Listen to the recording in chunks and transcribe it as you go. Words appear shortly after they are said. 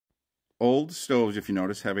Old stoves, if you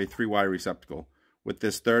notice, have a 3-wire receptacle, with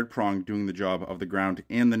this third prong doing the job of the ground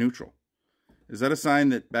and the neutral. Is that a sign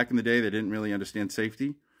that back in the day they didn't really understand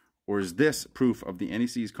safety? Or is this proof of the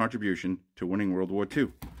NEC's contribution to winning World War II?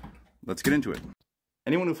 Let's get into it.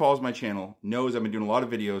 Anyone who follows my channel knows I've been doing a lot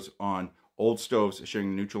of videos on old stoves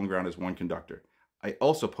showing the neutral and ground as one conductor. I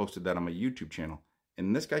also posted that on my YouTube channel,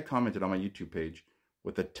 and this guy commented on my YouTube page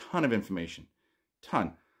with a ton of information.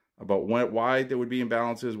 About why there would be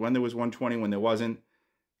imbalances, when there was 120, when there wasn't,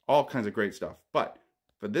 all kinds of great stuff. But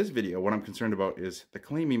for this video, what I'm concerned about is the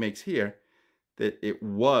claim he makes here that it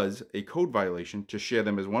was a code violation to share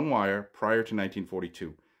them as one wire prior to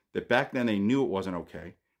 1942. That back then they knew it wasn't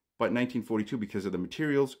okay, but 1942, because of the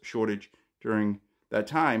materials shortage during that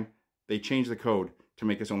time, they changed the code to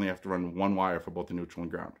make us only have to run one wire for both the neutral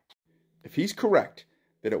and ground. If he's correct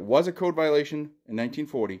that it was a code violation in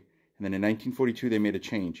 1940, and then in 1942 they made a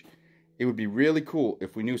change, it would be really cool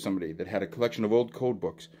if we knew somebody that had a collection of old code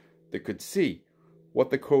books that could see what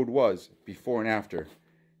the code was before and after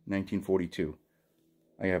 1942.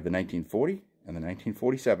 I have the 1940 and the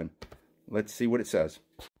 1947. Let's see what it says.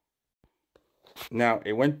 Now,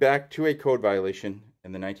 it went back to a code violation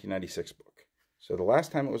in the 1996 book. So the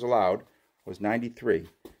last time it was allowed was 93.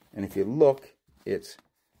 And if you look, it's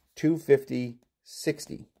 250-60.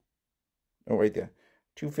 Oh, right there.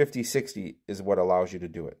 250-60 is what allows you to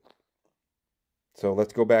do it. So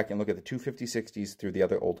let's go back and look at the 250-60s through the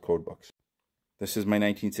other old code books. This is my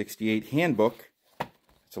 1968 handbook.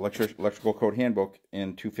 It's electrical code handbook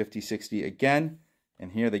in 250-60 again.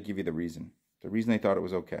 And here they give you the reason. The reason they thought it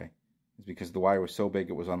was okay is because the wire was so big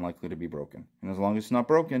it was unlikely to be broken. And as long as it's not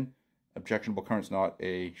broken, objectionable current's not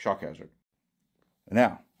a shock hazard.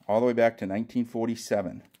 Now, all the way back to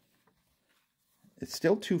 1947. It's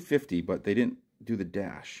still 250, but they didn't do the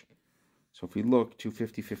dash. So if we look,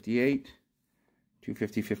 250-58,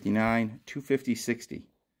 250-59, 250-60,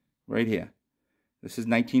 right here. This is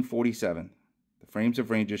 1947. The frames of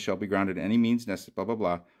ranges shall be grounded any means necessary, blah, blah,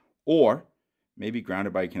 blah, or may be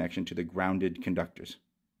grounded by a connection to the grounded conductors.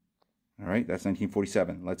 All right, that's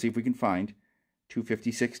 1947. Let's see if we can find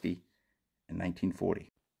 250-60 in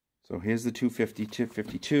 1940. So here's the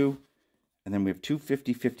 250-52, and then we have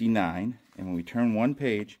 250-59, and when we turn one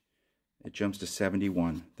page, it jumps to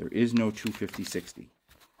 71. There is no 250-60.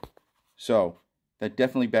 So that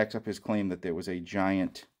definitely backs up his claim that there was a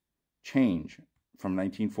giant change from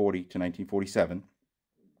 1940 to 1947.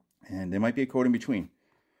 And there might be a code in between.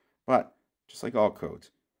 But just like all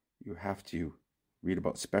codes, you have to read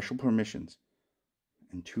about special permissions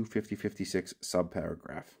in 250-56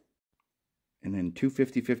 subparagraph. And then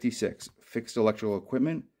 250-56, fixed electrical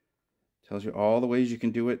equipment, tells you all the ways you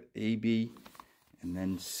can do it, A, B, and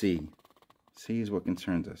then C. C is what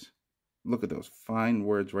concerns us. Look at those fine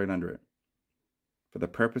words right under it. For the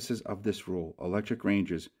purposes of this rule, electric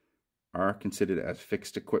ranges are considered as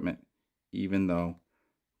fixed equipment, even though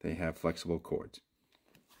they have flexible cords.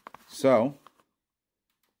 So,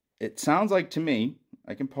 it sounds like to me,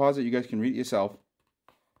 I can pause it, you guys can read it yourself.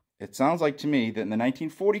 It sounds like to me that in the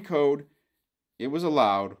 1940 code, it was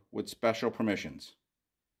allowed with special permissions.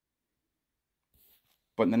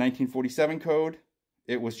 But in the 1947 code,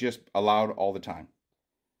 it was just allowed all the time.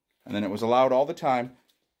 And then it was allowed all the time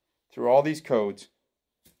through all these codes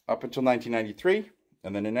up until 1993.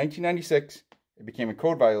 And then in 1996, it became a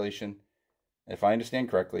code violation. If I understand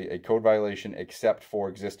correctly, a code violation except for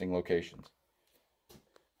existing locations.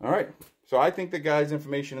 All right. So I think the guy's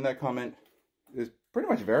information in that comment is pretty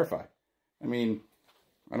much verified. I mean,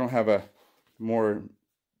 I don't have a more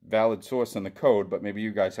valid source than the code, but maybe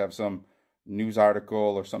you guys have some news article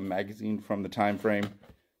or some magazine from the time frame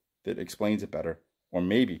that explains it better. Or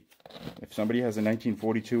maybe if somebody has a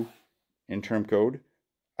 1942 interim code,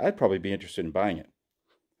 I'd probably be interested in buying it.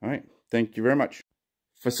 All right, thank you very much.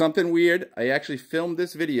 For something weird, I actually filmed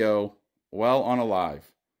this video while on a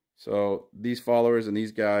live. So these followers and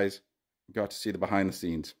these guys got to see the behind the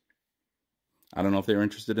scenes. I don't know if they were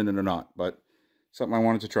interested in it or not, but something I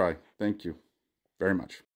wanted to try. Thank you very much.